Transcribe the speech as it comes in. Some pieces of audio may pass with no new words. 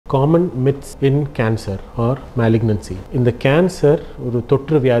common myths in cancer or malignancy. In the cancer ஒரு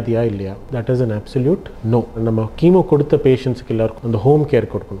தொற்று வியாதியா இல்லையா? That is an absolute no. நம்ம கீமோ கொடுத்த பேஷண்ட்ஸ்க்கு எல்லாருக்கும் அந்த ஹோம் கேர்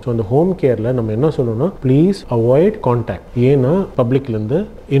கொடுக்கணும். ஸோ அந்த ஹோம் கேரில் நம்ம என்ன சொல்லணும்னா ப்ளீஸ் அவாய்ட் கான்டாக்ட். ஏன்னா பப்ளிக்லேருந்து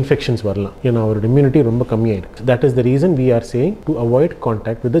இன்ஃபெக்ஷன்ஸ் வரலாம். ஏன்னா அவரோட இம்யூனிட்டி ரொம்ப கம்மியாயிருக்கு. That is the reason we are saying to avoid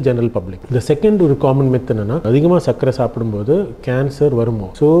contact with the general public. இந்த செகண்ட் ஒரு காமன் மித் என்னன்னா அதிகமாக சர்க்கரை சாப்பிடும்போது கேன்சர் வருமோ?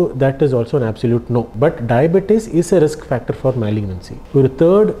 So that is also an absolute no. But diabetes is a risk factor for malignancy. ஒரு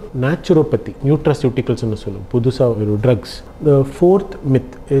third naturopathy, நியூட்ராசியூட்டிகல்ஸ் சொல்லுவோம், புதுசாக ஒரு drugs. The fourth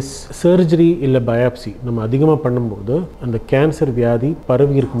myth is surgery இல்ல biopsy நம்ம அதிகமாக பண்ணும்போது அந்த கேன்சர் வியாதி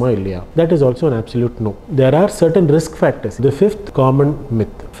பரவி இருக்குமா இல்லையா? That is also an absolute no. There are certain risk factors. The fifth common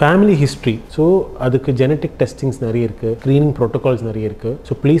myth, family history. So அதுக்கு genetic testings நிறைய இருக்கு, screening protocols நிறைய இருக்கு.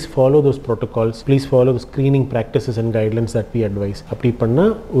 So please follow those protocols. Please follow the screening practices and guidelines that we advise. அப்படி பண்ணா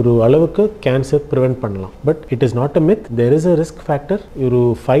ஒரு அளவுக்கு cancer prevent பண்ணலாம். But it is not a myth. There is a risk factor. ஒரு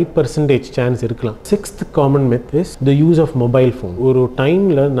 5% சான்ஸ் இருக்கலாம். Sixth common myth is the use of mobile phone. ஒரு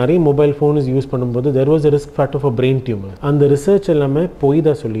டைமில் நிறைய மொபைல் ஃபோன்ஸ் யூஸ் பண்ணும்போது there was a risk factor for brain tumour. அந்த research எல்லாமே பொய்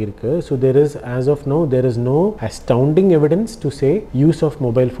தான் சொல்லியிருக்கு. So there is as of no there is no astounding evidence to say use of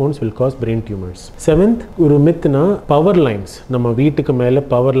mobile phones will cause brain tumours. Seventh ஒரு மித்னா power lines. நம்ம வீட்டுக்கு மேலே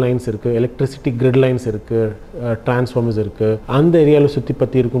power lines இருக்குது, எலக்ட்ரிசிட்டி கிரிட் லைன்ஸ் இருக்குது, டிரான்ஸ்ஃபார்மர்ஸ் இருக்குது. அந்த ஏரியாவில் சுற்றி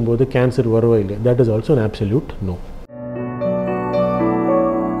பற்றி இருக்கும்போது கேன்சர் வருவா இல்லையா? That is also an absolute no.